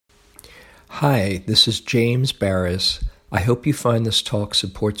Hi, this is James Baraz. I hope you find this talk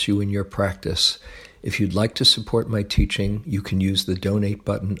supports you in your practice. If you'd like to support my teaching, you can use the donate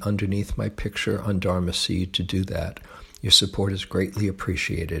button underneath my picture on Dharma Seed to do that. Your support is greatly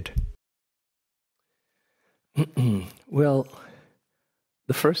appreciated. Well,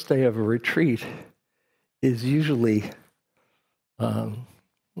 the first day of a retreat is usually a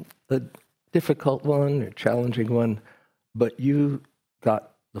difficult one, a challenging one, but you got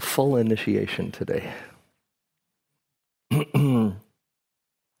the full initiation today. It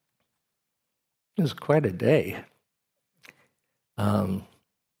was quite a day.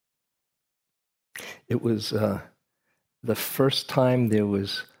 It was the first time there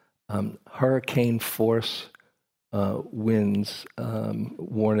was hurricane force winds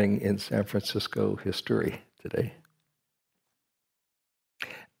warning in San Francisco history today.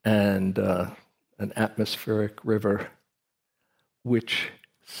 And an atmospheric river, which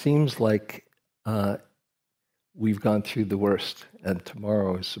seems like we've gone through the worst, and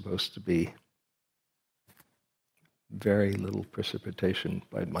tomorrow is supposed to be very little precipitation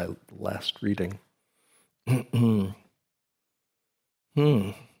by my last reading. And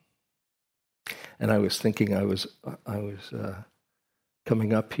I was thinking, I was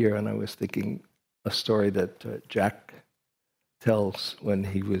coming up here, and I was thinking a story that Jack tells when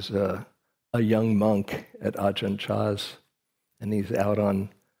he was a young monk at Ajahn Chah's, and he's out on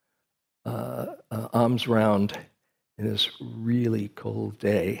alms round in this really cold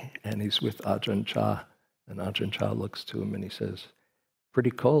day, and he's with Ajahn Chah, and Ajahn Chah looks to him and he says,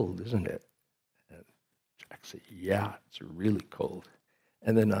 "Pretty cold, isn't it?" And Jack said, "Yeah, it's really cold."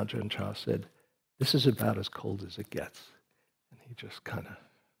 And then Ajahn Chah said, "This is about as cold as it gets." And he just kind of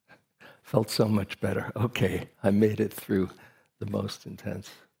felt so much better. Okay, I made it through the most intense.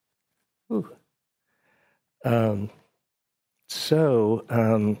 Ooh.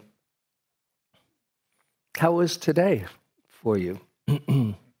 How was today for you?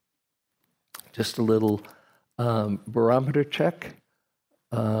 Just a little barometer check.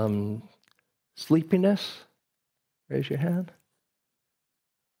 Sleepiness? Raise your hand.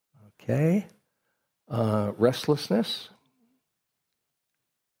 Okay. Restlessness?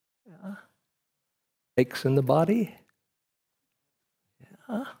 Yeah. Aches in the body?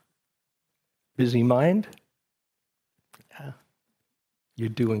 Yeah. Busy mind? Yeah. You're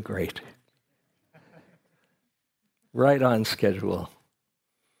doing great. Right on schedule.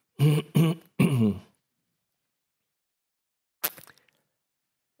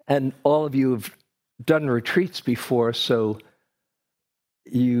 And all of you have done retreats before, so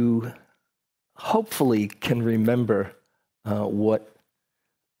you hopefully can remember what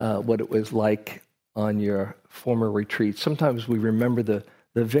it was like on your former retreat. Sometimes we remember the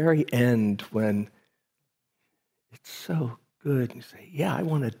very end when it's so good. You say, "Yeah, I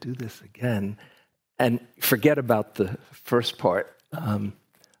want to do this again," and forget about the first part.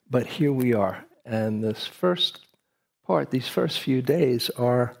 But here we are, and this first part, these first few days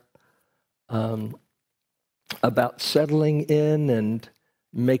are about settling in and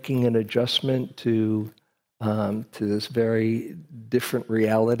making an adjustment to this very different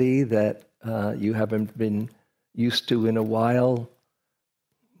reality that you haven't been used to in a while,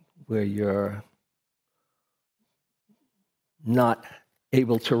 where you're not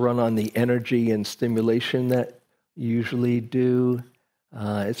able to run on the energy and stimulation that you usually do.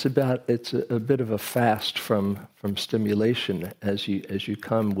 It's a bit of a fast from stimulation as you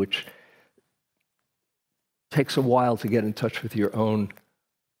come, which takes a while to get in touch with your own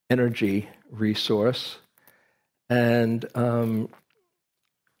energy resource, and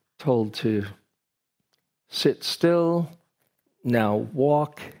told to sit still, now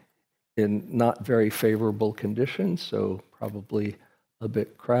walk in not very favorable conditions, so probably a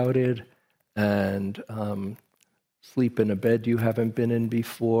bit crowded, and sleep in a bed you haven't been in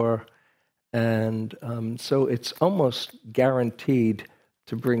before. And so it's almost guaranteed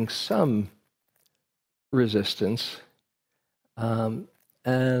to bring some resistance,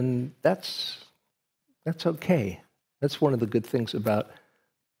 and that's okay. That's one of the good things about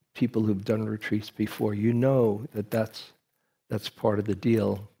people who've done retreats before. You know that's part of the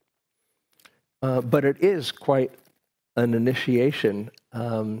deal. But it is quite an initiation,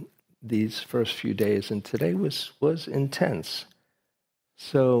 these first few days, and today was intense.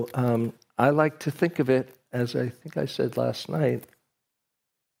 So I like to think of it, as I think I said last night,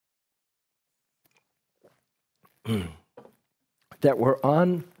 that we're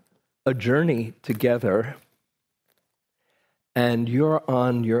on a journey together, and you're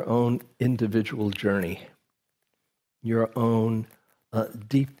on your own individual journey, your own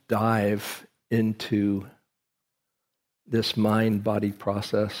deep dive into this mind-body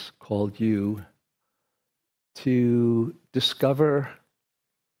process called you to discover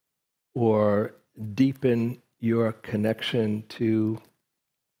or deepen your connection to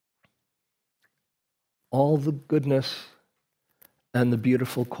all the goodness and the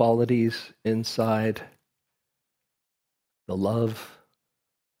beautiful qualities inside, the love,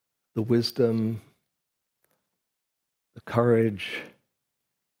 the wisdom, the courage,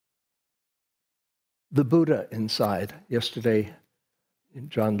 the Buddha inside. Yesterday,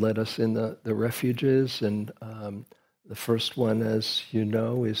 John led us in the refuges, and the first one, as you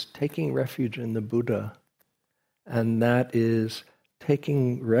know, is taking refuge in the Buddha. And that is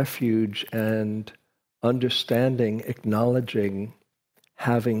taking refuge and understanding, acknowledging,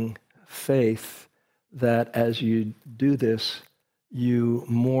 having faith that as you do this, you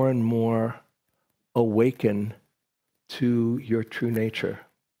more and more awaken to your true nature.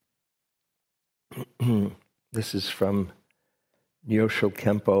 This is from Nyosho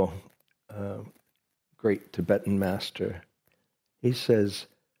Kempo, great Tibetan master. He says,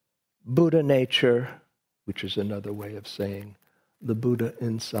 Buddha nature, which is another way of saying the Buddha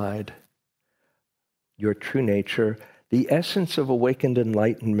inside, your true nature, the essence of awakened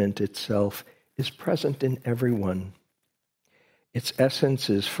enlightenment itself is present in everyone. Its essence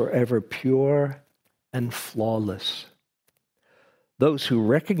is forever pure and flawless. Those who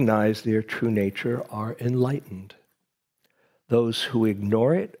recognize their true nature are enlightened. Those who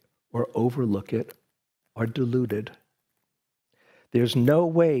ignore it or overlook it are deluded. There's no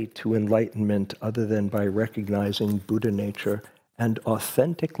way to enlightenment other than by recognizing Buddha nature and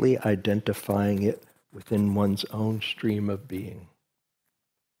authentically identifying it within one's own stream of being.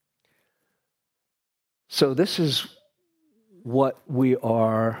 So this is what we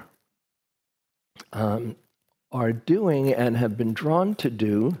are doing and have been drawn to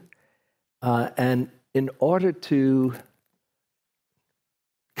do, and in order to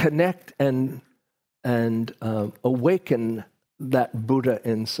connect and awaken that Buddha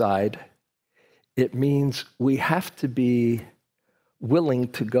inside, it means we have to be willing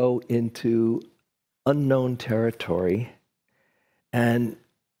to go into unknown territory and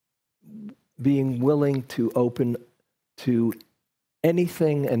being willing to open to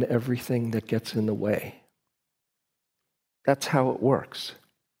anything and everything that gets in the way. That's how it works.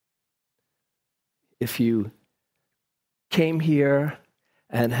 If you came here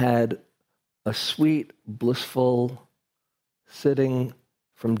and had a sweet, blissful sitting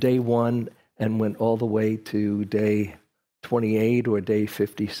from day one and went all the way to day 28 or day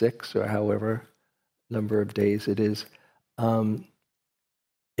 56 or however number of days it is,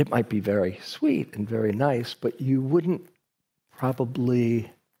 it might be very sweet and very nice, but you wouldn't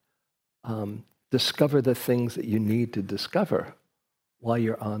probably discover the things that you need to discover while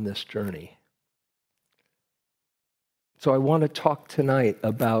you're on this journey. So I want to talk tonight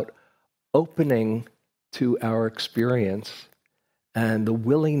about opening to our experience and the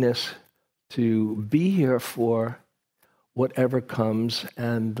willingness to be here for whatever comes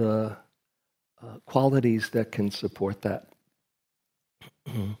and the qualities that can support that.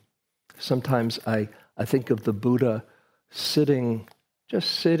 Sometimes I think of the Buddha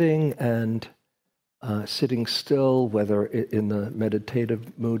just sitting and sitting still, whether in the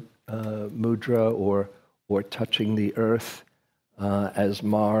meditative mudra or touching the earth as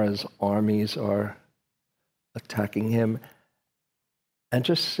Mara's armies are attacking him, and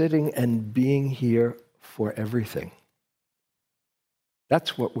just sitting and being here for everything.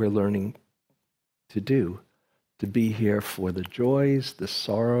 That's what we're learning to do, to be here for the joys, the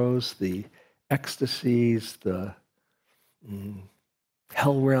sorrows, the ecstasies, the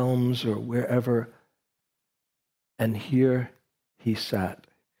hell realms or wherever. And here he sat,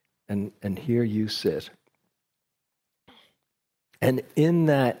 and here you sit. And in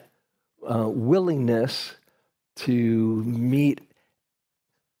that willingness to meet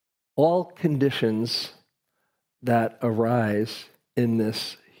all conditions that arise in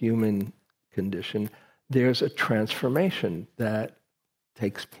this human condition, there's a transformation that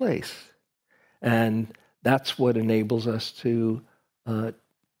takes place. And that's what enables us to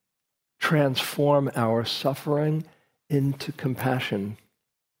transform our suffering into compassion.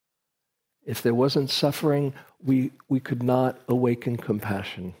 If there wasn't suffering, we could not awaken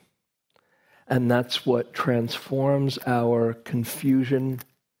compassion. And that's what transforms our confusion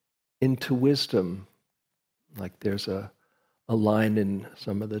into wisdom. Like there's a line in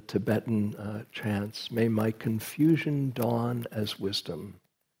some of the Tibetan chants, may my confusion dawn as wisdom.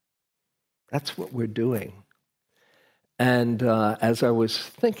 That's what we're doing. And as I was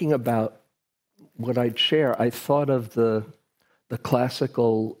thinking about what I'd share, I thought of the the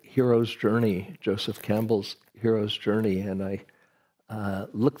classical hero's journey, Joseph Campbell's hero's journey, and I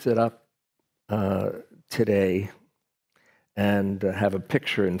looked it up today and have a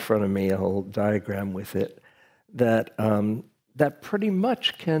picture in front of me, a whole diagram with it, that that pretty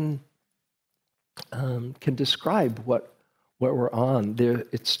much can describe what we're on. There,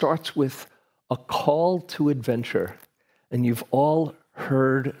 it starts with a call to adventure, and you've all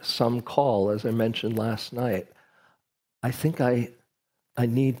heard some call, as I mentioned last night. I think I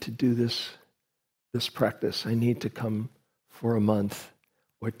need to do this practice. I need to come for a month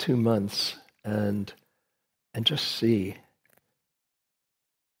or 2 months and just see.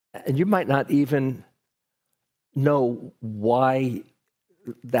 And you might not even know why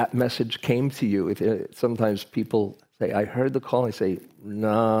that message came to you. Sometimes people say, I heard the call, and I say,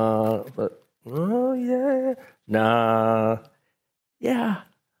 nah, but, oh yeah, nah, yeah.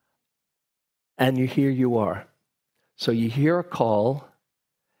 And here you are. So you hear a call,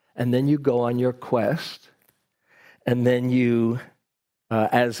 and then you go on your quest, and then you,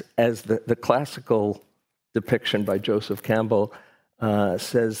 as the classical depiction by Joseph Campbell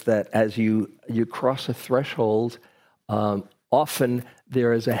says, that as you cross a threshold, often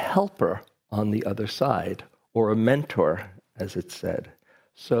there is a helper on the other side, or a mentor, as it said.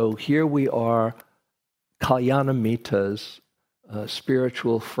 So here we are, Kalyanamitas,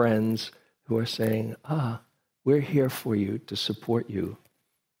 spiritual friends who are saying, we're here for you to support you.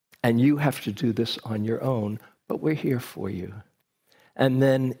 And you have to do this on your own, but we're here for you. And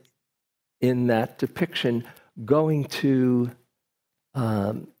then in that depiction, going to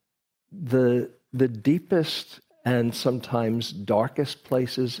the deepest and sometimes darkest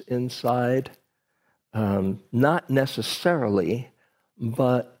places inside, not necessarily,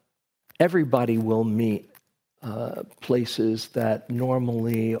 but everybody will meet places that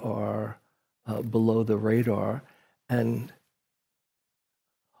normally are below the radar, and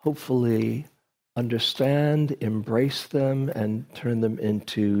hopefully understand, embrace them, and turn them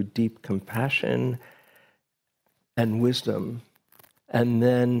into deep compassion and wisdom. And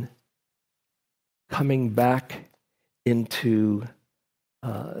then coming back into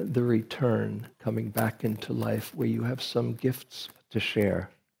the return, coming back into life where you have some gifts to share.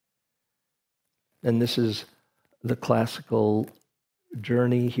 And this is the classical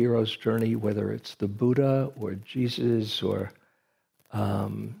journey, hero's journey, whether it's the Buddha or Jesus, or I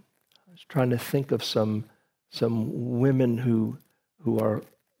was trying to think of some women who are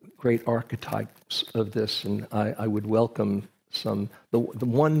great archetypes of this, and I would welcome some. The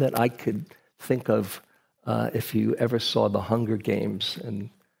one that I could think of, if you ever saw The Hunger Games, and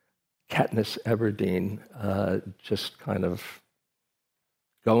Katniss Everdeen just kind of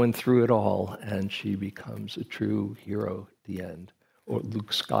going through it all, and she becomes a true hero at the end. Or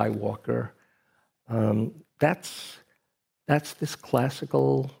Luke Skywalker. That's this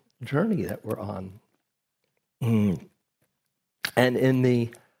classical journey that we're on. And in the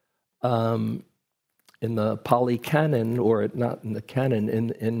Pali Canon, or not in the canon,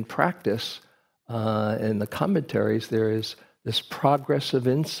 in practice, in the commentaries, there is this progress of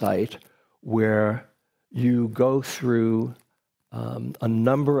insight where you go through a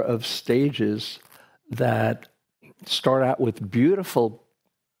number of stages that start out with beautiful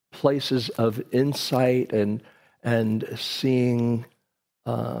places of insight and seeing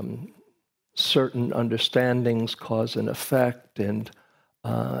certain understandings, cause and effect, and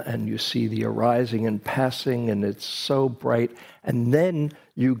you see the arising and passing, and it's so bright. And then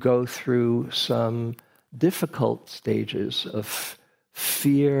you go through some difficult stages of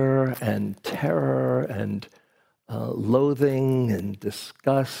fear and terror and loathing and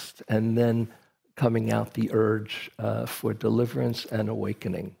disgust, and then coming out the urge for deliverance and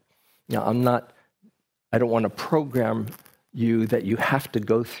awakening. Now, I don't want to program you that you have to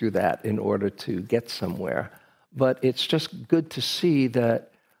go through that in order to get somewhere, but it's just good to see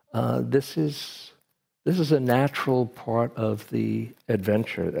that this is a natural part of the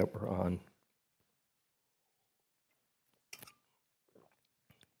adventure that we're on.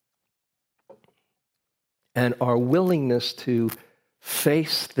 And our willingness to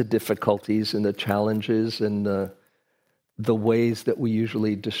face the difficulties and the challenges and the ways that we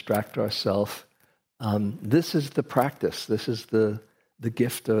usually distract ourselves. This is the practice. This is the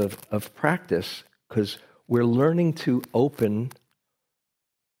gift of practice, because we're learning to open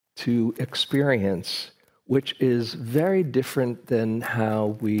to experience, which is very different than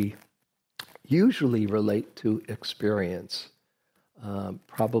how we usually relate to experience.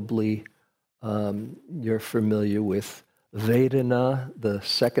 Probably you're familiar with Vedana, the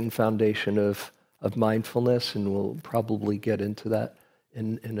second foundation of mindfulness, and we'll probably get into that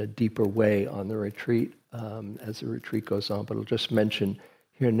in a deeper way on the retreat. as the retreat goes on, but I'll just mention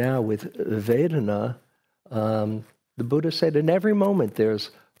here now with Vedana, the Buddha said in every moment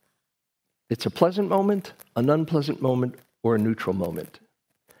it's a pleasant moment, an unpleasant moment, or a neutral moment.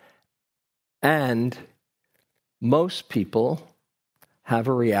 And most people have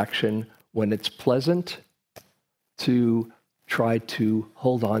a reaction when it's pleasant to try to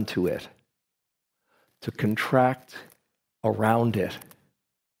hold on to it, to contract around it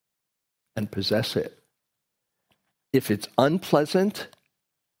and possess it. If it's unpleasant,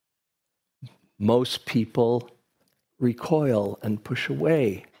 most people recoil and push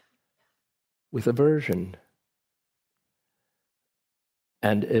away with aversion.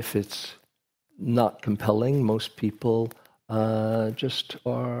 And if it's not compelling, most people just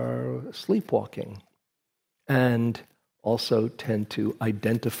are sleepwalking and also tend to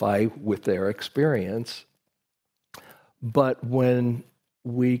identify with their experience. But when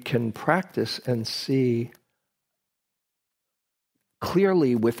we can practice and see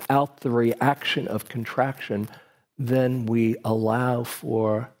clearly without the reaction of contraction, then we allow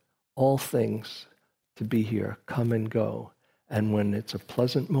for all things to be here, come and go. And when it's a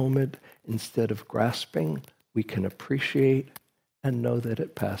pleasant moment, instead of grasping, we can appreciate and know that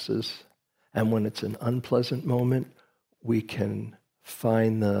it passes. And when it's an unpleasant moment, we can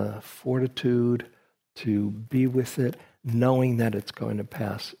find the fortitude to be with it, knowing that it's going to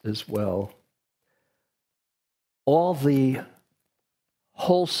pass as well. All the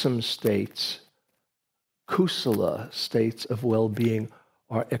wholesome states, kusala states of well-being,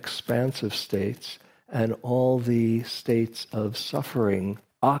 are expansive states, and all the states of suffering,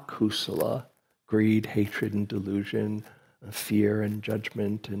 akusala, greed, hatred, and delusion, fear and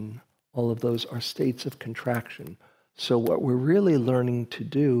judgment, and all of those are states of contraction. So what we're really learning to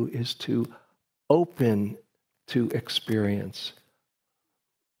do is to open to experience,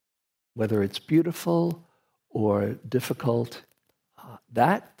 whether it's beautiful or difficult.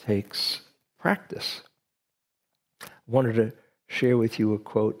 That takes practice. I wanted to share with you a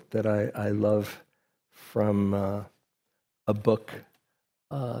quote that I love from a book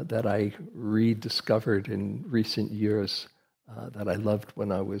that I rediscovered in recent years that I loved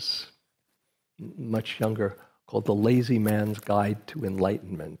when I was much younger, called The Lazy Man's Guide to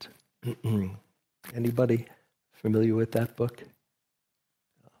Enlightenment. Anybody familiar with that book?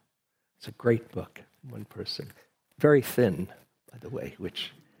 It's a great book, one person. Very thin, by the way,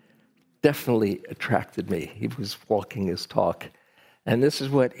 which definitely attracted me. He was walking his talk. And this is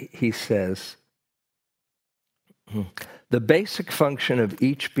what he says. The basic function of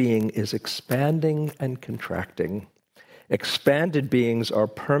each being is expanding and contracting. Expanded beings are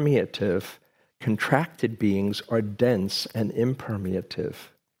permeative. Contracted beings are dense and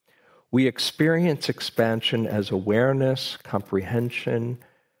impermeative. We experience expansion as awareness, comprehension,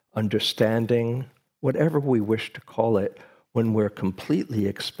 understanding, whatever we wish to call it. When we're completely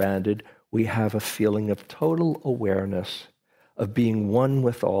expanded, we have a feeling of total awareness, of being one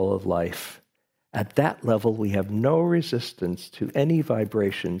with all of life. At that level, we have no resistance to any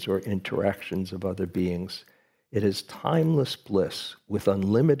vibrations or interactions of other beings. It is timeless bliss with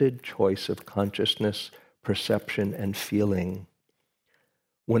unlimited choice of consciousness, perception, and feeling.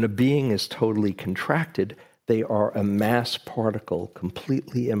 When a being is totally contracted, they are a mass particle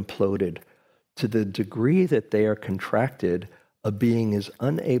completely imploded. To the degree that they are contracted, a being is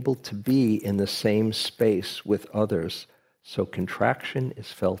unable to be in the same space with others. So contraction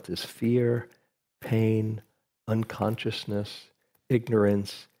is felt as fear, pain, unconsciousness,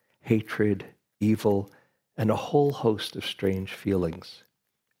 ignorance, hatred, evil, and a whole host of strange feelings.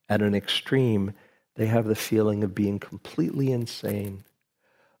 At an extreme, they have the feeling of being completely insane,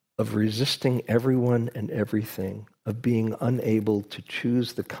 of resisting everyone and everything, of being unable to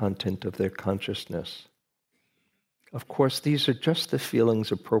choose the content of their consciousness. Of course, these are just the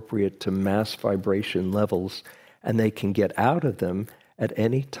feelings appropriate to mass vibration levels, and they can get out of them at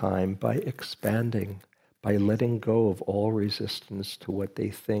any time by expanding, by letting go of all resistance to what they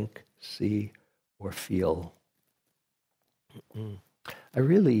think, see, or feel.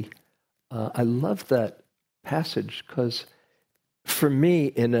 I love that passage because for me,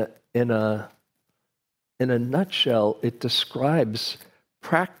 in a nutshell, it describes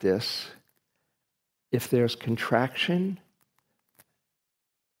practice. If there's contraction,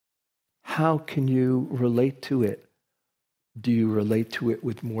 how can you relate to it? Do you relate to it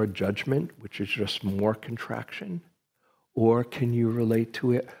with more judgment, which is just more contraction? Or can you relate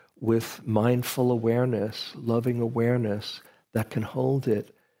to it with mindful awareness, loving awareness that can hold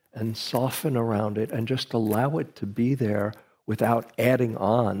it and soften around it and just allow it to be there without adding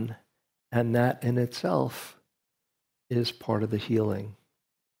on? And that in itself is part of the healing.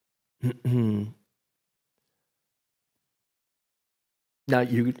 Now,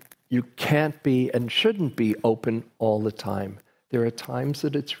 you can't be and shouldn't be open all the time. There are times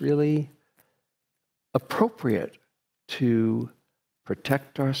that it's really appropriate to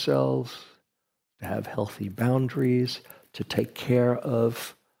protect ourselves, to have healthy boundaries, to take care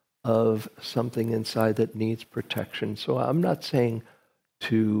of something inside that needs protection. So I'm not saying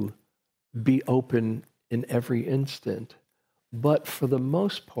to be open in every instant, but for the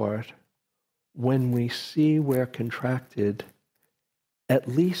most part, when we see we're contracted, at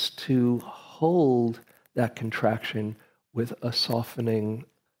least to hold that contraction with a softening,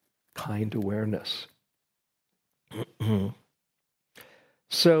 kind awareness.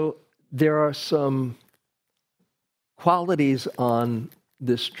 So there are some qualities on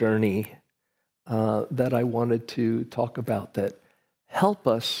this journey that I wanted to talk about that help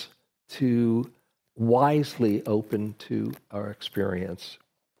us to wisely open to our experience.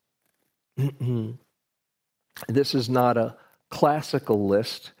 This is not a classical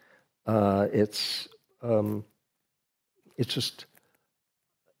list. It's just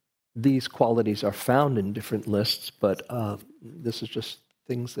these qualities are found in different lists, but this is just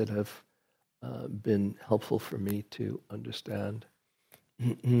things that have been helpful for me to understand.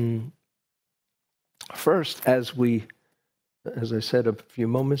 First, as I said a few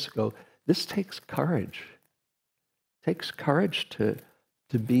moments ago, this takes courage. It takes courage to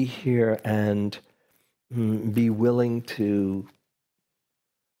be here and be willing to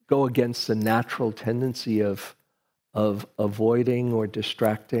go against the natural tendency of avoiding or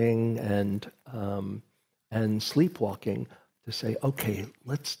distracting and sleepwalking, to say, okay,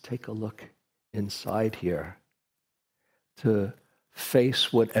 let's take a look inside here, to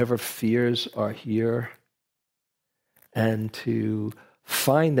face whatever fears are here, and to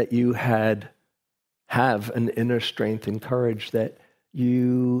find that you have an inner strength and courage that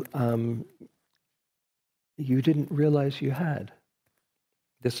you didn't realize you had.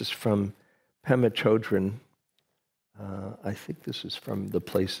 This is from Pema Chodron. I think this is from The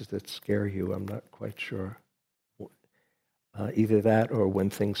Places That Scare You. I'm not quite sure. Either that or When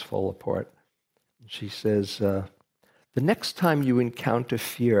Things Fall Apart. She says, the next time you encounter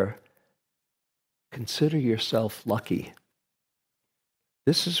fear, consider yourself lucky.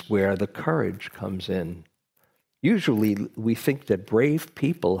 This is where the courage comes in. Usually we think that brave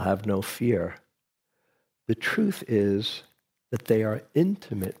people have no fear. The truth is that they are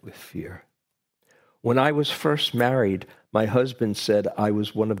intimate with fear. When I was first married, my husband said I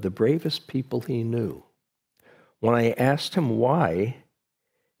was one of the bravest people he knew. When I asked him why,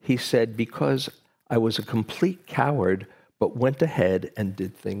 he said, because I was a complete coward, but went ahead and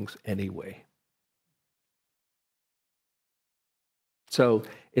did things anyway. So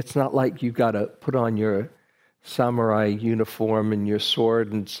it's not like you got to put on your samurai uniform and your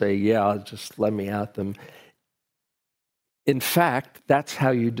sword and say, yeah, just let me at them. In fact, that's how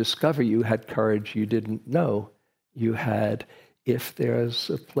you discover you had courage you didn't know you had. If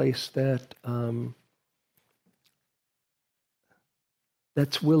there's a place that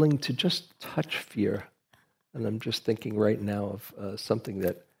that's willing to just touch fear. And I'm just thinking right now of something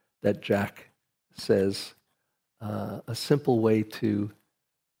that Jack says, a simple way to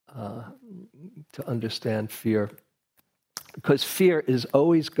understand fear. Because fear is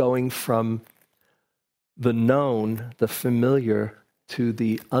always going from the known, the familiar, to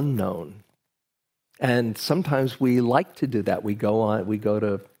the unknown. And sometimes we like to do that. We go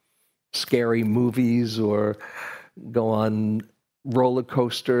to scary movies or go on roller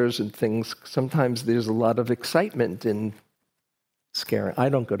coasters and things. Sometimes there's a lot of excitement in scary. I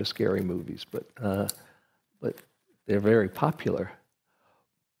don't go to scary movies, but they're very popular.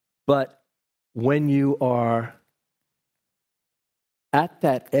 But when you are at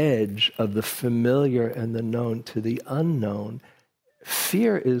that edge of the familiar and the known to the unknown,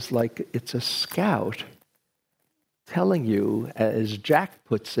 fear is like it's a scout telling you, as Jack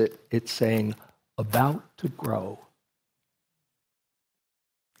puts it, it's saying, about to grow.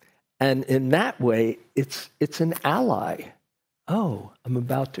 And in that way, it's an ally. Oh, I'm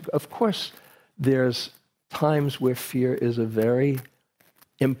about to. Of course, there's times where fear is a very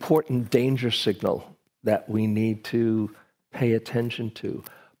important danger signal that we need to pay attention to.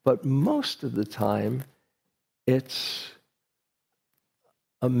 But most of the time, it's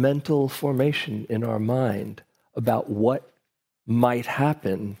a mental formation in our mind about what might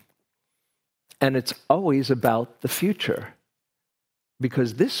happen. And it's always about the future.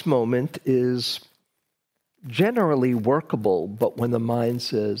 Because this moment is generally workable, but when the mind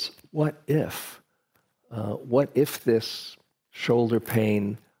says, what if? What if this shoulder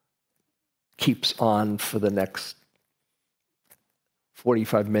pain keeps on for the next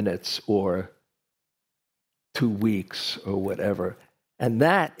 45 minutes or 2 weeks or whatever? And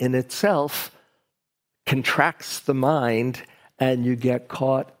that in itself contracts the mind, and you get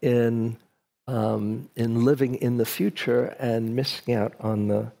caught in living in the future and missing out on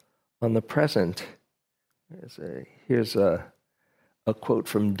the present. Here's a quote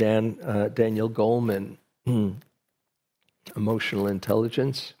from Daniel Goleman, Emotional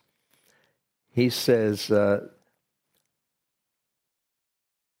Intelligence. He says,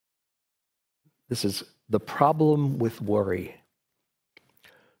 this is the problem with worry.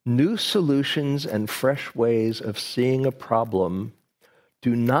 New solutions and fresh ways of seeing a problem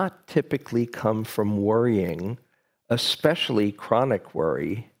do not typically come from worrying, especially chronic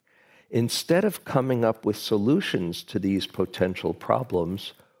worry. Instead of coming up with solutions to these potential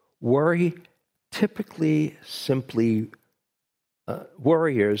problems, worriers typically simply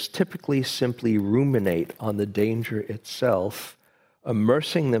ruminate on the danger itself,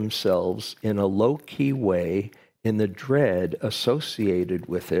 immersing themselves in a low-key way in the dread associated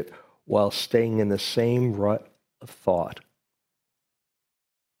with it while staying in the same rut of thought.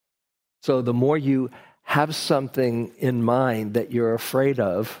 So the more you have something in mind that you're afraid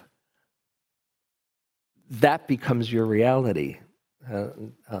of, that becomes your reality.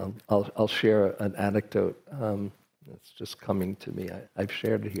 I'll share an anecdote that's just coming to me. I've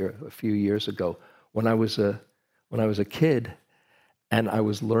shared it here a few years ago. When I was a kid and I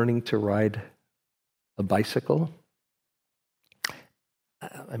was learning to ride a bicycle,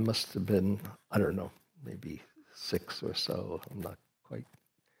 I must have been, I don't know, maybe 6 or so. I'm not quite,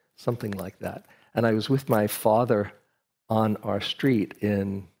 something like that. And I was with my father on our street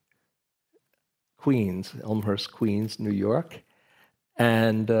in Queens, Elmhurst, Queens, New York.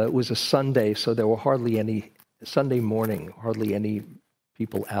 And it was a Sunday, so there were hardly any, Sunday morning, hardly any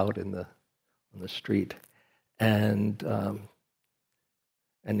people out on the street. And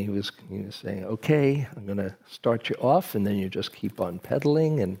he was saying, okay, I'm going to start you off, and then you just keep on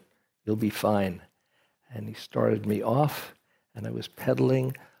pedaling, and you'll be fine. And he started me off, and I was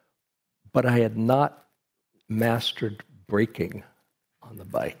pedaling, but I had not mastered braking on the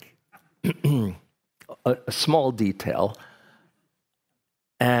bike. A small detail.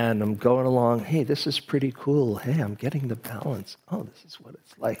 And I'm going along, hey, this is pretty cool. Hey, I'm getting the balance. Oh, this is what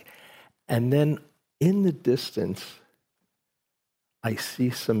it's like. And then in the distance, I see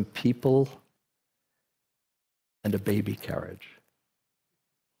some people and a baby carriage.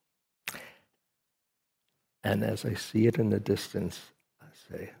 And as I see it in the distance, I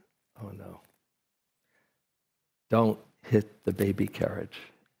say, oh no, don't hit the baby carriage.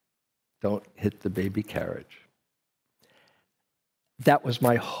 Don't hit the baby carriage. That was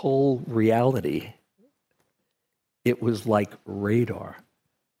my whole reality. It was like radar.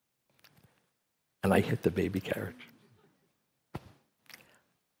 And I hit the baby carriage.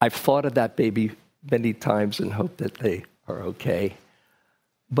 I've thought of that baby many times and hoped that they are okay.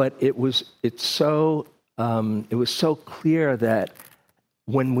 But it was so clear that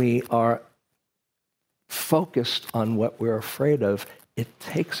when we are focused on what we're afraid of, it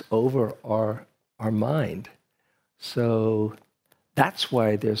takes over our mind. So that's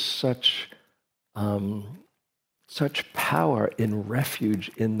why there's such power in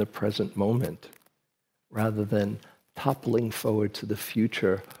refuge in the present moment, rather than toppling forward to the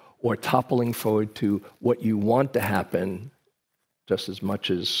future or toppling forward to what you want to happen just as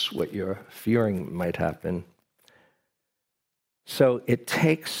much as what you're fearing might happen. So it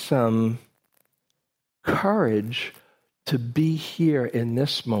takes some courage to be here in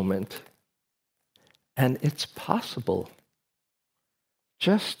this moment, and it's possible.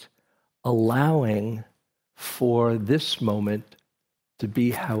 Just allowing for this moment to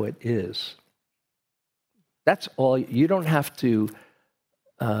be how it is. That's all. You don't have to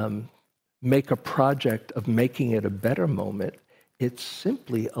make a project of making it a better moment. It's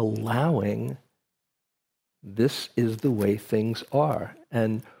simply allowing this is the way things are.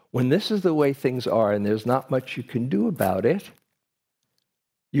 And when this is the way things are and there's not much you can do about it,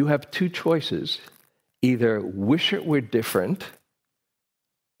 you have two choices. Either wish it were different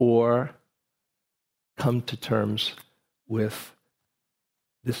or come to terms with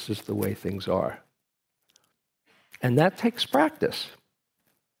this is the way things are. And that takes practice.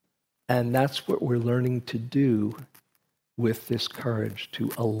 And that's what we're learning to do with this courage, to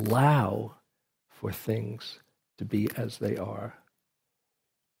allow for things to be as they are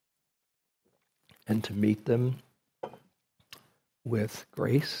and to meet them with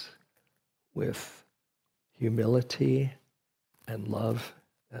grace, with humility and love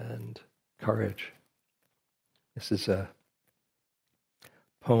and courage. This is a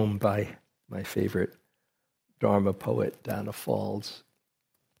poem by my favorite Dharma poet, Dana Falls,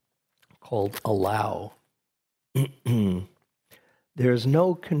 called Allow. There's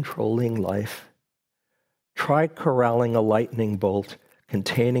no controlling life. Try corralling a lightning bolt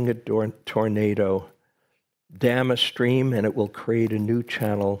containing a tornado. Dam a stream and it will create a new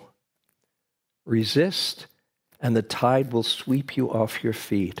channel. Resist and the tide will sweep you off your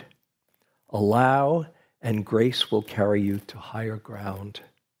feet. Allow and grace will carry you to higher ground.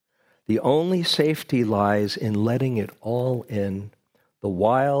 The only safety lies in letting it all in, the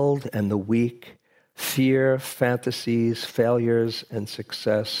wild and the weak, fear, fantasies, failures, and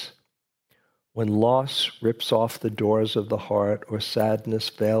success. When loss rips off the doors of the heart or sadness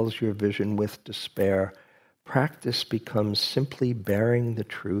veils your vision with despair, practice becomes simply bearing the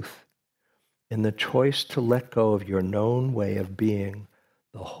truth. In the choice to let go of your known way of being,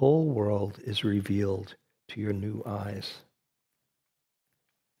 the whole world is revealed to your new eyes.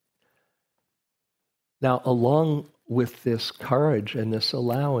 Now, along with this courage and this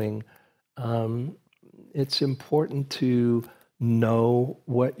allowing, it's important to know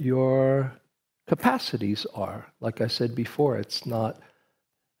what your capacities are. Like I said before, it's not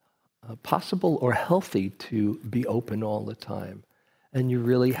possible or healthy to be open all the time. And you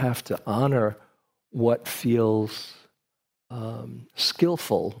really have to honor what feels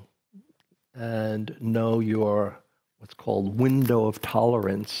skillful and know your what's called window of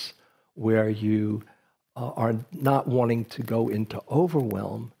tolerance, where you are not wanting to go into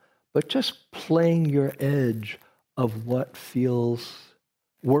overwhelm, but just playing your edge of what feels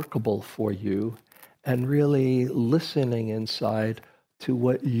workable for you and really listening inside to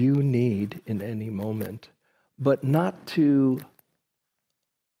what you need in any moment, but not to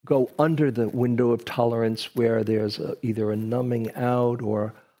go under the window of tolerance where there's either a numbing out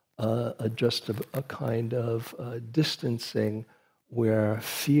or just a kind of distancing where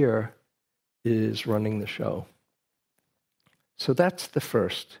fear is running the show. So that's the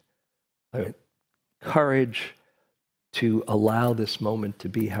first. Courage to allow this moment to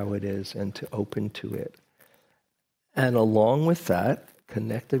be how it is and to open to it. And along with that,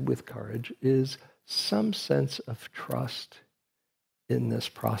 connected with courage, is some sense of trust in this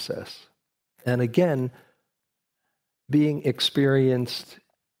process. And again, being experienced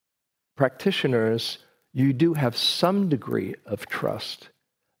practitioners, you do have some degree of trust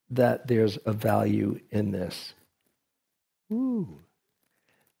that there's a value in this. Ooh,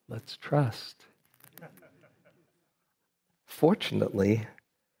 let's trust. Fortunately,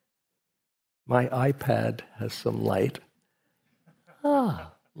 my iPad has some light.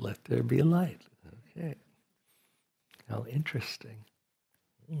 Let there be light. Okay. How interesting.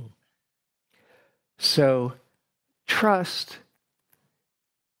 So, trust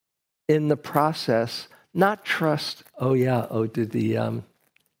in the process, not trust, did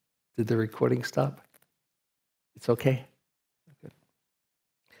the recording stop? It's okay?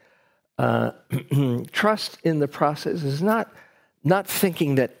 Trust in the process is not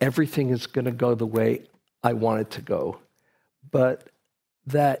thinking that everything is going to go the way I want it to go, but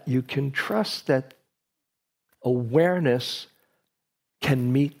that you can trust that awareness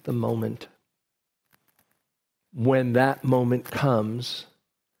can meet the moment. When that moment comes,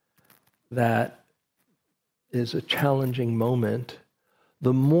 that is a challenging moment,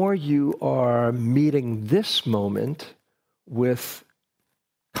 the more you are meeting this moment with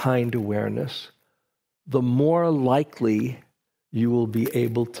kind awareness, the more likely you will be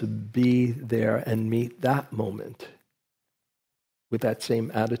able to be there and meet that moment with that same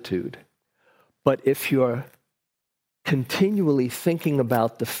attitude. But if you're continually thinking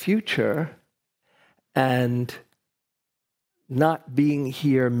about the future and not being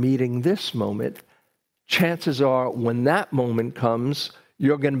here meeting this moment, chances are when that moment comes,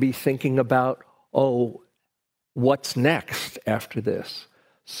 you're going to be thinking about, what's next after this?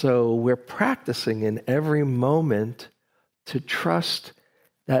 So we're practicing in every moment to trust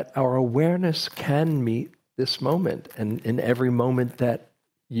that our awareness can meet this moment. And in every moment that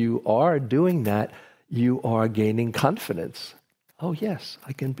you are doing that, you are gaining confidence. Oh, yes,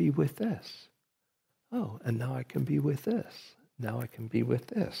 I can be with this. Oh, and now I can be with this. Now I can be with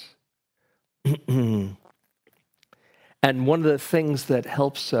this. And one of the things that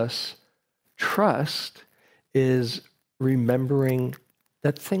helps us trust is remembering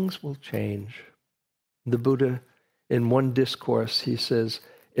that things will change. The Buddha, in one discourse, he says,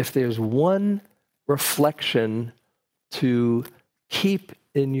 if there's one reflection to keep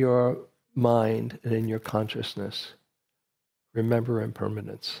in your mind and in your consciousness, remember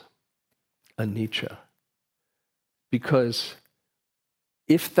impermanence, anicca. Because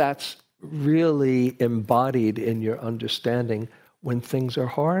if that's really embodied in your understanding, when things are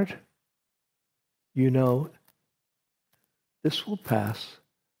hard, this will pass.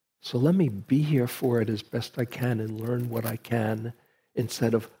 So let me be here for it as best I can and learn what I can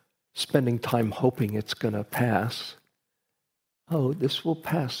instead of spending time hoping it's going to pass. Oh, this will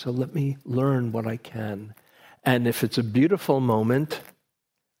pass, so let me learn what I can. And if it's a beautiful moment,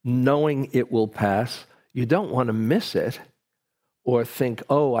 knowing it will pass, you don't want to miss it or think,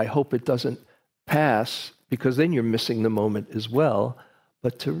 oh, I hope it doesn't pass, because then you're missing the moment as well.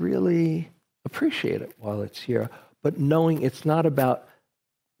 But to really appreciate it while it's here, but knowing it's not about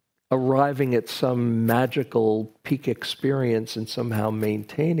arriving at some magical peak experience and somehow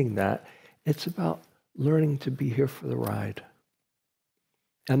maintaining that. It's about learning to be here for the ride.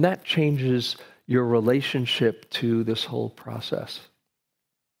 And that changes your relationship to this whole process.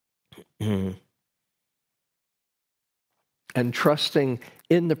 And trusting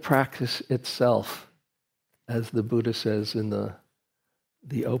in the practice itself, as the Buddha says in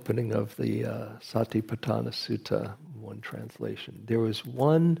the opening of the Satipatthana Sutta, one translation. There is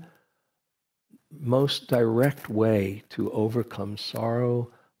one most direct way to overcome sorrow,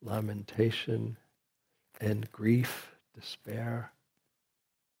 lamentation, and grief, despair,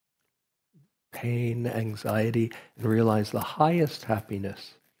 pain, anxiety, and realize the highest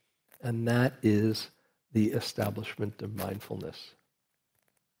happiness, and that is the establishment of mindfulness.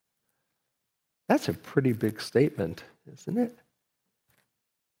 That's a pretty big statement, isn't it?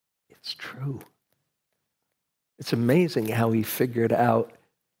 It's true. It's amazing how he figured out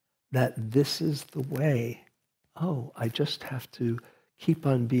that this is the way. Oh, I just have to keep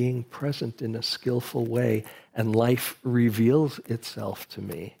on being present in a skillful way, and life reveals itself to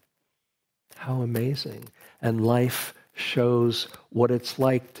me. How amazing. And life shows what it's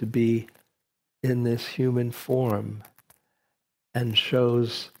like to be in this human form, and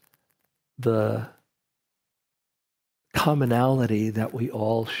shows the commonality that we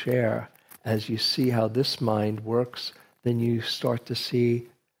all share. As you see how this mind works, then you start to see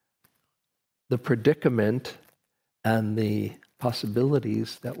the predicament and the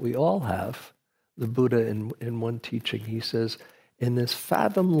possibilities that we all have. The Buddha, in one teaching, he says, in this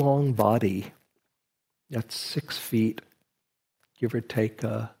fathom-long body, that's 6 feet, give or take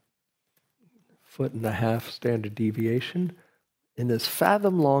a 1.5 foot standard deviation, in this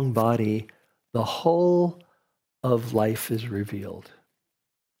fathom-long body, the whole of life is revealed.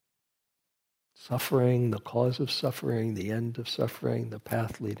 Suffering, the cause of suffering, the end of suffering, the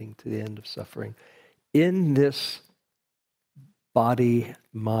path leading to the end of suffering. In this body,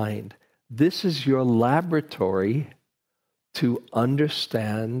 mind, this is your laboratory to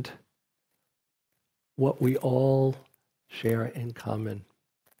understand what we all share in common.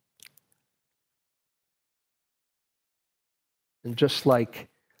 And just like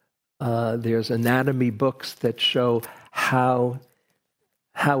there's anatomy books that show how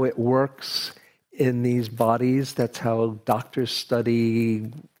it works in these bodies. That's how doctors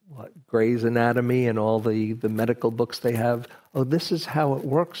study Gray's Anatomy and all the medical books they have. Oh, this is how it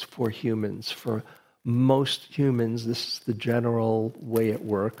works for humans. For most humans, this is the general way it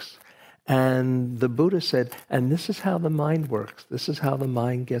works. And the Buddha said, and this is how the mind works. This is how the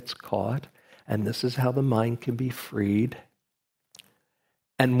mind gets caught. And this is how the mind can be freed.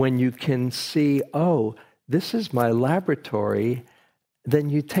 And when you can see, oh, this is my laboratory, then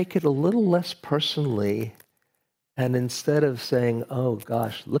you take it a little less personally. And instead of saying, oh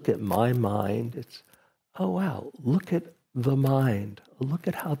gosh, look at my mind, it's, oh wow, look at the mind. Look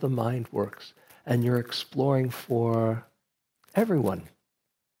at how the mind works. And you're exploring for everyone.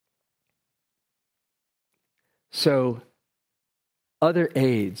 So, other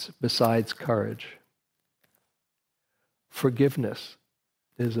aids besides courage. Forgiveness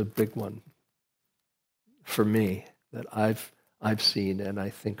is a big one for me that I've seen, and I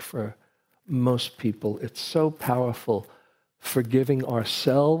think for most people, it's so powerful. Forgiving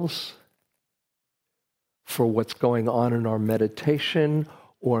ourselves for what's going on in our meditation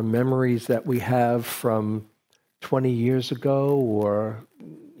or memories that we have from 20 years ago or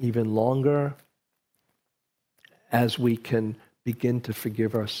even longer. As we can begin to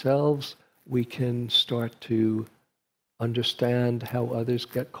forgive ourselves, we can start to understand how others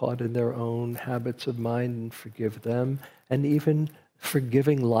get caught in their own habits of mind and forgive them, and even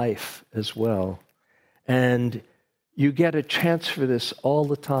forgiving life as well. And you get a chance for this all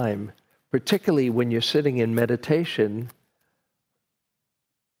the time, particularly when you're sitting in meditation.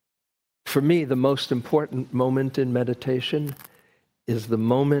 For me, the most important moment in meditation is the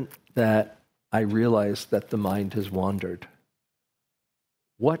moment that I realize that the mind has wandered.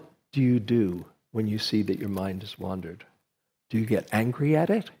 What do you do when you see that your mind has wandered? Do you get angry at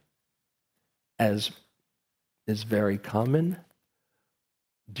it, as is very common?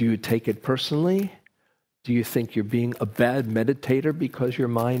 Do you take it personally? Do you think you're being a bad meditator because your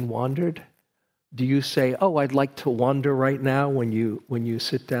mind wandered? Do you say, "Oh, I'd like to wander right now" when you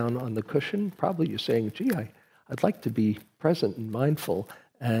sit down on the cushion? Probably you're saying, "Gee, I'd like to be present and mindful."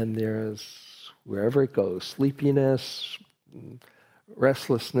 And there's, wherever it goes, sleepiness,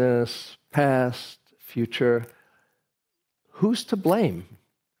 restlessness, past, future. Who's to blame?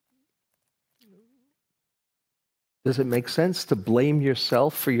 Does it make sense to blame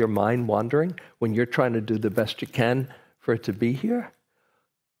yourself for your mind wandering when you're trying to do the best you can for it to be here?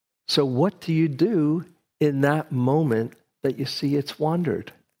 So what do you do in that moment that you see it's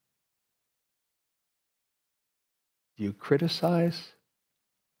wandered? Do you criticize?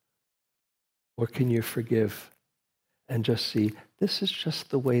 Or can you forgive and just see, this is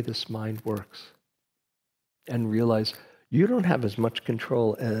just the way this mind works? And realize you don't have as much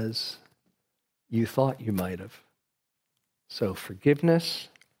control as you thought you might have. So forgiveness.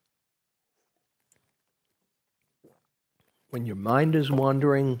 When your mind is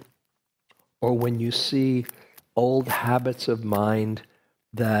wandering, or when you see old habits of mind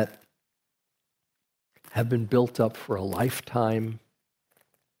that have been built up for a lifetime,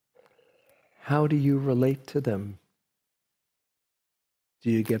 how do you relate to them? Do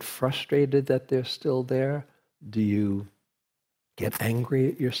you get frustrated that they're still there? Do you get angry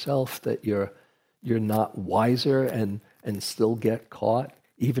at yourself that you're not wiser and still get caught,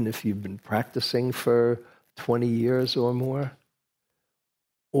 even if you've been practicing for 20 years or more?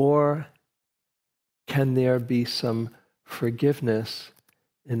 Or can there be some forgiveness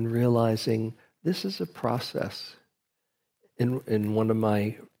in realizing this is a process? In one of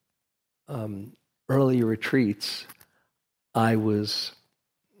my early retreats, I've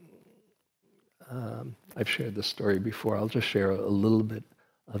shared this story before. I'll just share a little bit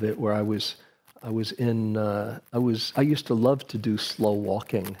of it. Where I used to love to do slow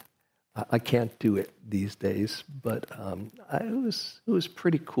walking. I can't do it these days, but it was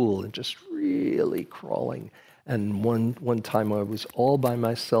pretty cool and just really crawling. And one time I was all by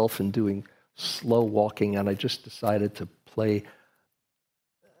myself and doing slow walking, and I just decided to play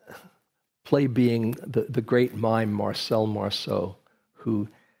being the great mime Marcel Marceau, who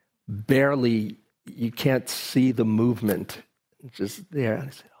barely, you can't see the movement, just there. And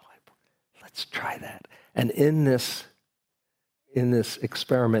I said, let's try that. And in this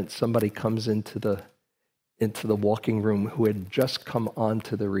experiment, somebody comes into the walking room who had just come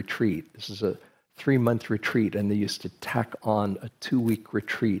onto the retreat. This is a 3-month retreat, and they used to tack on a 2-week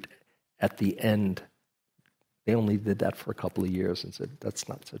retreat at the end. They only did that for a couple of years and said, that's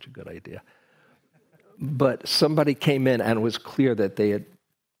not such a good idea. But somebody came in, and it was clear that they had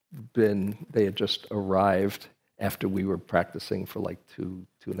just arrived after we were practicing for like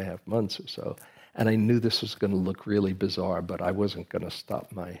 2.5 months or so. And I knew this was going to look really bizarre, but I wasn't going to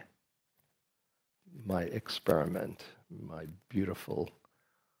stop my experiment, my beautiful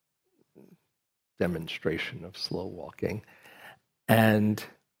demonstration of slow walking. And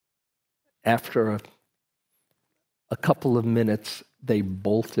after a couple of minutes, they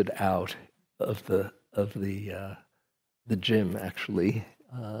bolted out of the gym, actually,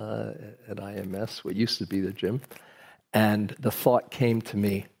 at IMS, what used to be the gym. And the thought came to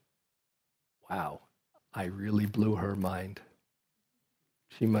me, wow, I really blew her mind.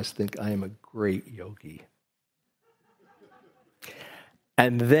 She must think I am a great yogi.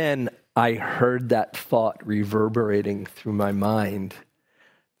 And then I heard that thought reverberating through my mind,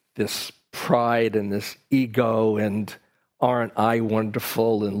 this pride and this ego and aren't I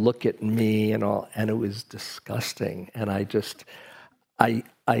wonderful and look at me and all. And it was disgusting. And I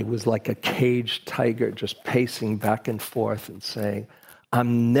was like a caged tiger just pacing back and forth and saying,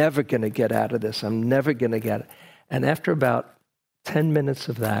 I'm never going to get out of this. I'm never going to get it. And after about 10 minutes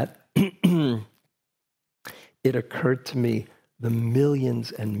of that, it occurred to me the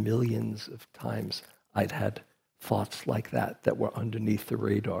millions and millions of times I'd had thoughts like that were underneath the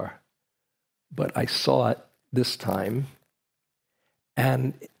radar. But I saw it this time,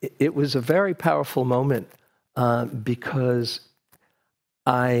 and it was a very powerful moment because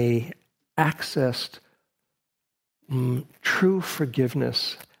I accessed true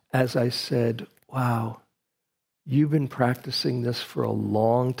forgiveness as I said, wow, you've been practicing this for a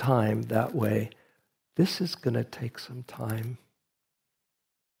long time that way. This is going to take some time.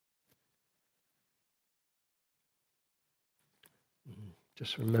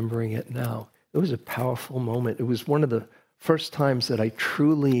 Just remembering it now. It was a powerful moment. It was one of the first times that I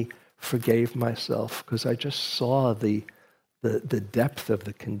truly forgave myself because I just saw the depth of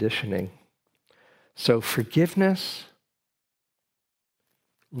the conditioning. So forgiveness,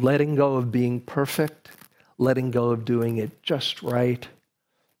 letting go of being perfect, letting go of doing it just right.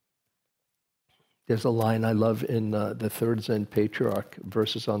 There's a line I love in the Third Zen Patriarch,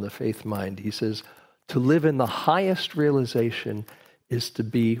 Verses on the Faith Mind. He says, to live in the highest realization is to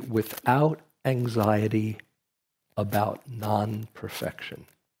be without anxiety about non-perfection.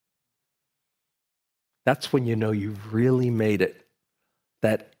 That's when you know you've really made it,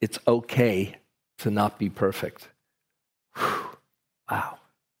 that it's okay to not be perfect. Whew. Wow.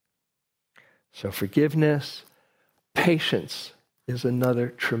 So forgiveness, patience is another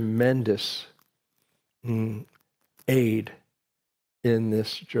tremendous aid in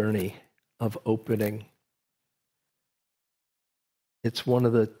this journey of opening. It's one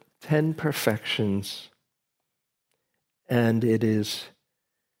of the 10 perfections, and it is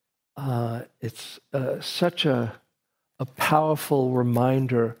such a powerful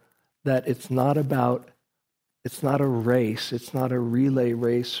reminder that it's not a race, it's not a relay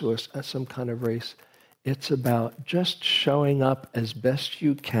race or some kind of race. It's about just showing up as best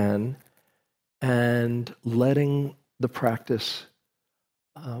you can and letting the practice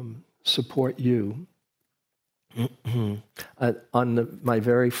support you. On my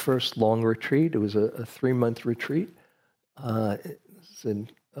very first long retreat, it was a 3-month retreat.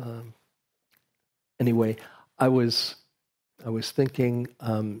 Anyway, I was thinking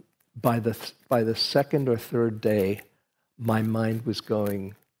by the second or third day, my mind was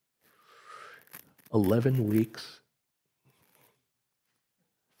going 11 weeks,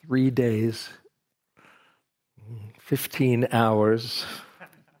 3 days, 15 hours,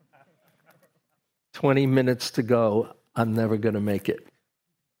 20 minutes to go. I'm never going to make it.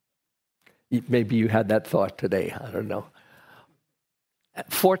 Maybe you had that thought today. I don't know.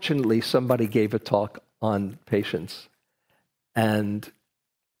 Fortunately, somebody gave a talk on patience, and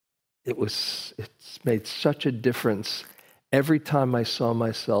it's made such a difference. Every time I saw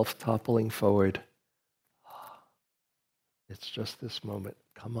myself toppling forward, it's just this moment.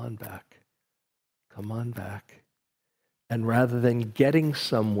 Come on back. Come on back. And rather than getting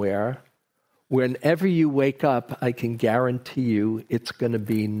somewhere, whenever you wake up, I can guarantee you it's going to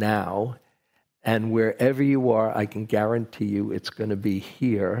be now. And wherever you are, I can guarantee you it's going to be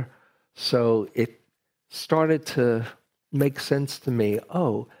here. So it started to make sense to me.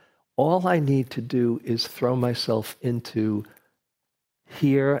 Oh, all I need to do is throw myself into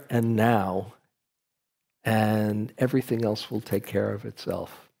here and now, and everything else will take care of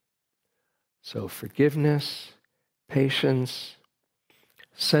itself. So forgiveness, patience,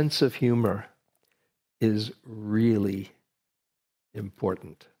 sense of humor is really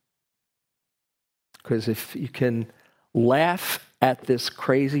important. Because if you can laugh at this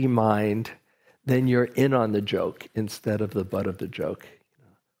crazy mind, then you're in on the joke instead of the butt of the joke.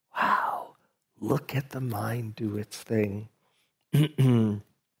 Wow, look at the mind do its thing.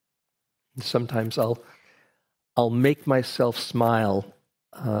 Sometimes I'll make myself smile.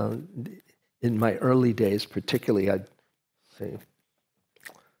 In my early days, particularly, I'd say,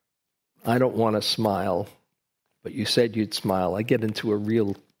 I don't want to smile, but you said you'd smile. I get into a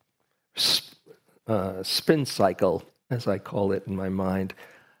real spin cycle, as I call it in my mind.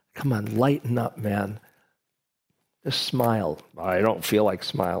 Come on, lighten up, man. Just smile. I don't feel like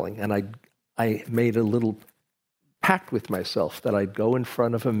smiling. And I made a little pact with myself that I'd go in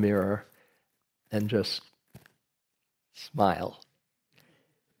front of a mirror and just smile.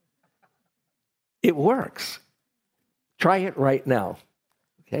 It works. Try it right now,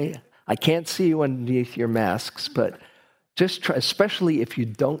 okay? I can't see you underneath your masks, but just try, especially if you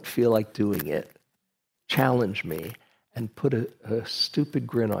don't feel like doing it. Challenge me and put a stupid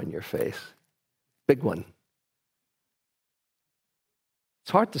grin on your face. Big one.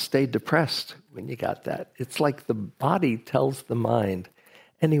 It's hard to stay depressed when you got that. It's like the body tells the mind.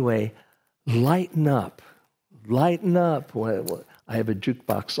 Anyway, lighten up. Lighten up. I have a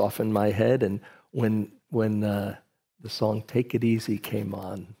jukebox off in my head, and when the song Take It Easy came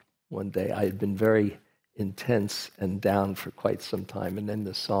on one day, I had been very intense and down for quite some time, and then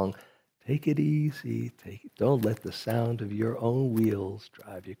the song, take it easy, don't let the sound of your own wheels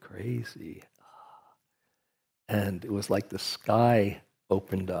drive you crazy. And it was like the sky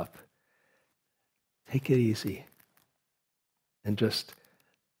opened up. Take it easy. And just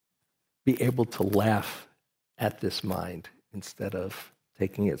be able to laugh at this mind instead of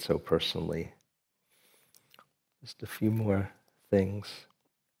taking it so personally. Just a few more things.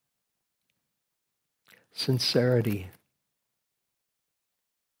 Sincerity.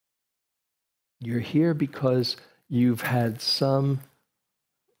 You're here because you've had some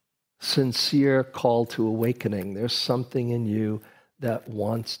sincere call to awakening. There's something in you that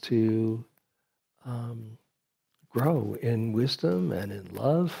wants to grow in wisdom and in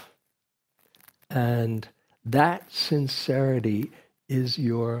love. And that sincerity is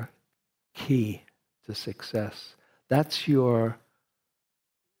your key to success. That's your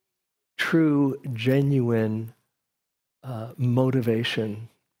true, genuine motivation.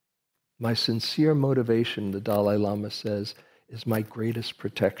 My sincere motivation, the Dalai Lama says, is my greatest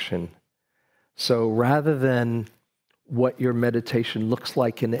protection. So rather than what your meditation looks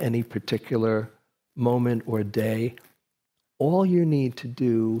like in any particular moment or day, all you need to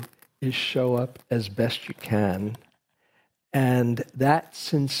do is show up as best you can. And that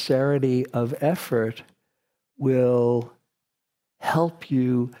sincerity of effort will help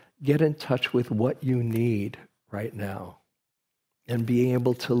you get in touch with what you need right now. And being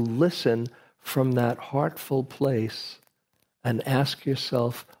able to listen from that heartful place and ask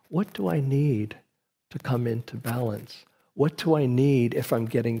yourself, what do I need to come into balance? What do I need if I'm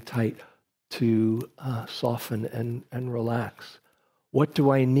getting tight to soften and relax? What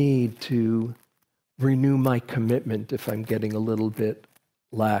do I need to renew my commitment if I'm getting a little bit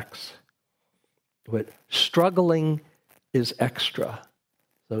lax? But struggling is extra.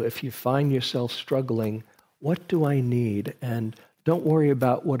 So if you find yourself struggling, what do I need? And don't worry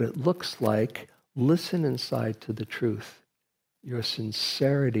about what it looks like. Listen inside to the truth. Your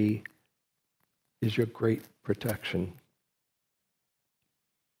sincerity is your great protection.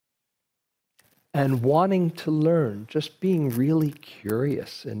 And wanting to learn, just being really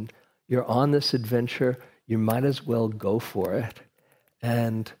curious, and you're on this adventure, you might as well go for it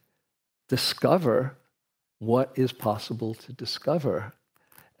and discover what is possible to discover.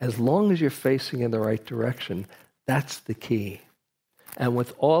 As long as you're facing in the right direction, that's the key. And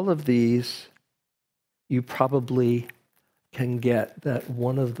with all of these, you probably can get that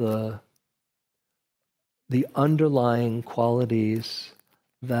one of the underlying qualities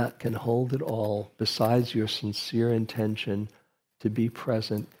that can hold it all, besides your sincere intention to be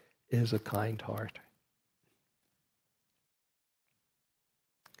present, is a kind heart.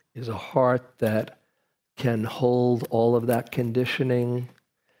 Is a heart that can hold all of that conditioning,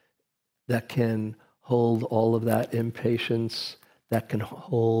 that can hold all of that impatience, that can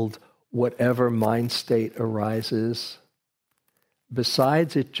hold whatever mind state arises.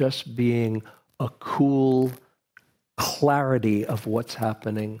 Besides it just being a cool clarity of what's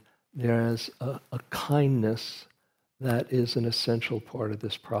happening, there's a kindness that is an essential part of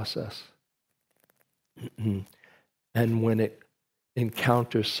this process. And when it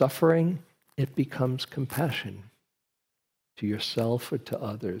encounters suffering, it becomes compassion to yourself or to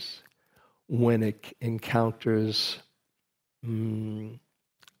others. When it encounters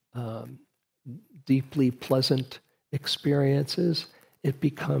deeply pleasant experiences, it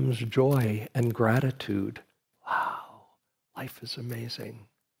becomes joy and gratitude. Wow, life is amazing.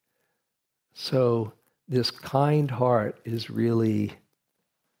 So this kind heart is really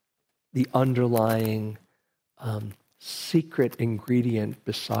the underlying secret ingredient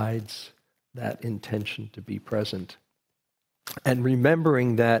besides that intention to be present. And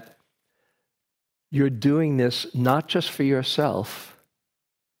remembering that you're doing this not just for yourself.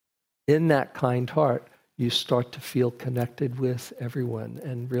 In that kind heart, you start to feel connected with everyone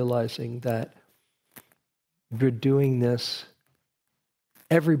and realizing that you're doing this,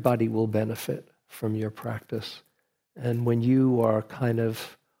 everybody will benefit from your practice. And when you are kind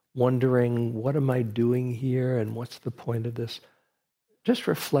of wondering, what am I doing here and what's the point of this? Just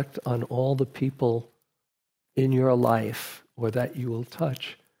reflect on all the people in your life or that you will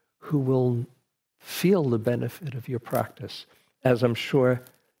touch who will feel the benefit of your practice, as I'm sure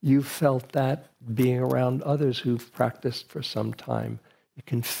you've felt that being around others who've practiced for some time. You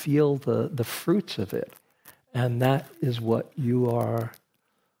can feel the fruits of it, and that is what you are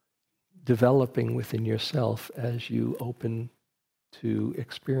developing within yourself as you open to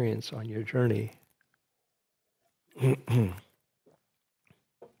experience on your journey.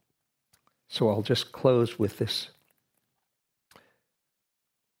 So I'll just close with this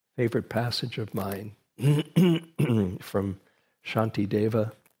favorite passage of mine from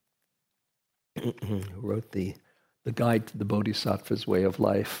Shantideva, who wrote the Guide to the Bodhisattva's Way of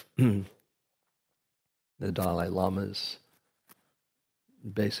Life. The Dalai Lama's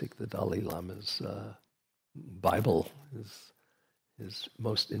Bible is his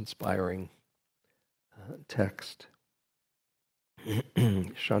most inspiring text.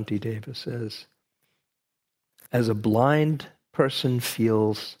 Shantideva says, as a blind person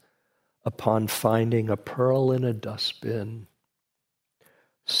feels upon finding a pearl in a dustbin,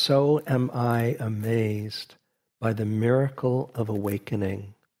 so am I amazed by the miracle of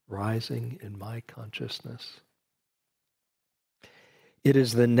awakening rising in my consciousness. It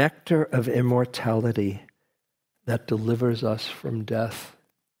is the nectar of immortality that delivers us from death,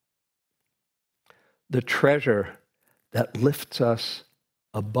 the treasure that lifts us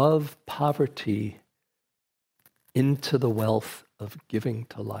above poverty into the wealth of giving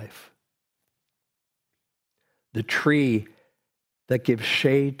to life. The tree that gives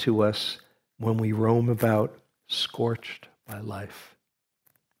shade to us when we roam about scorched by life.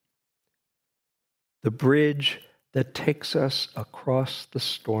 The bridge that takes us across the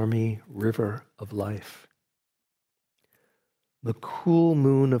stormy river of life. The cool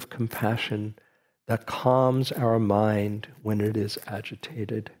moon of compassion that calms our mind when it is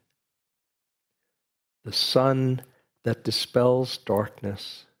agitated. The sun that dispels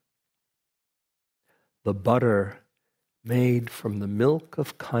darkness. The butter made from the milk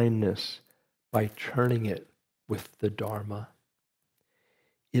of kindness by churning it with the Dharma.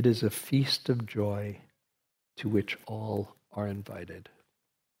 It is a feast of joy to which all are invited.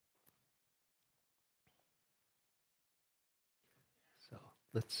 So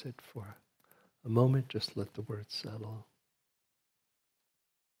let's sit for a moment, just let the words settle.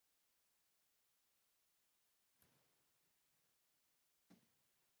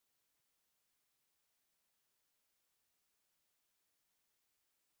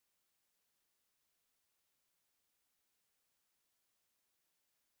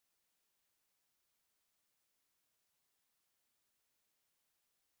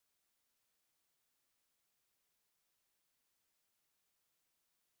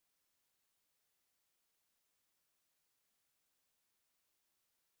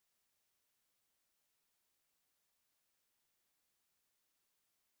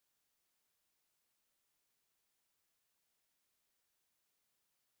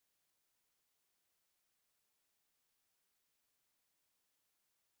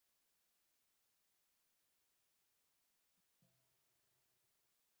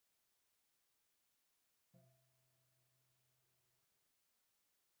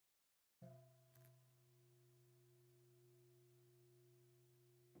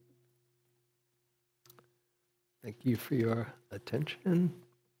 Thank you for your attention.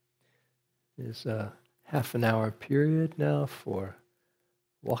 There's a half an hour period now for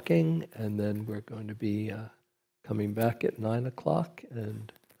walking, and then we're going to be coming back at 9 o'clock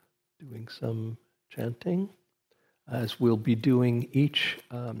and doing some chanting, as we'll be doing each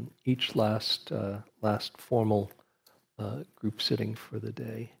last formal group sitting for the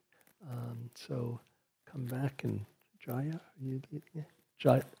day. So come back, and Jaya,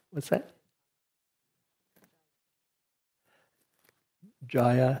 Jaya, what's that?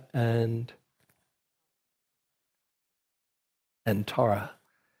 Jaya and Tara.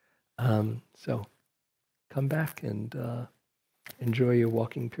 So come back and enjoy your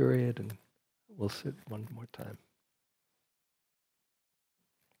walking period, and we'll sit one more time.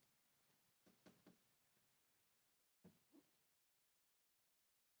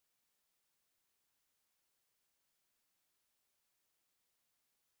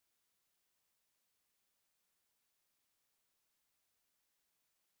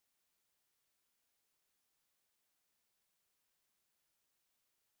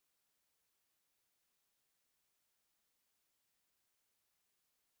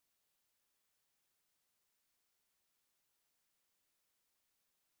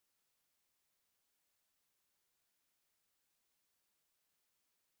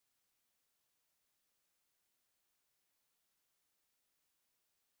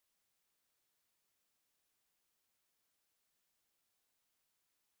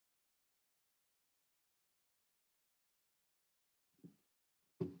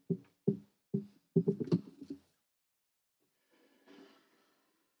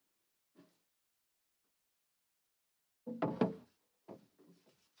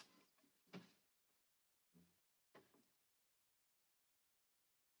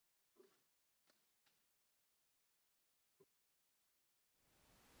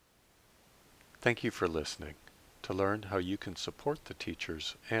 Thank you for listening. To learn how you can support the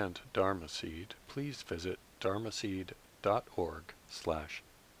teachers and Dharma Seed, please visit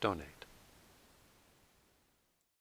dharmaseed.org/donate.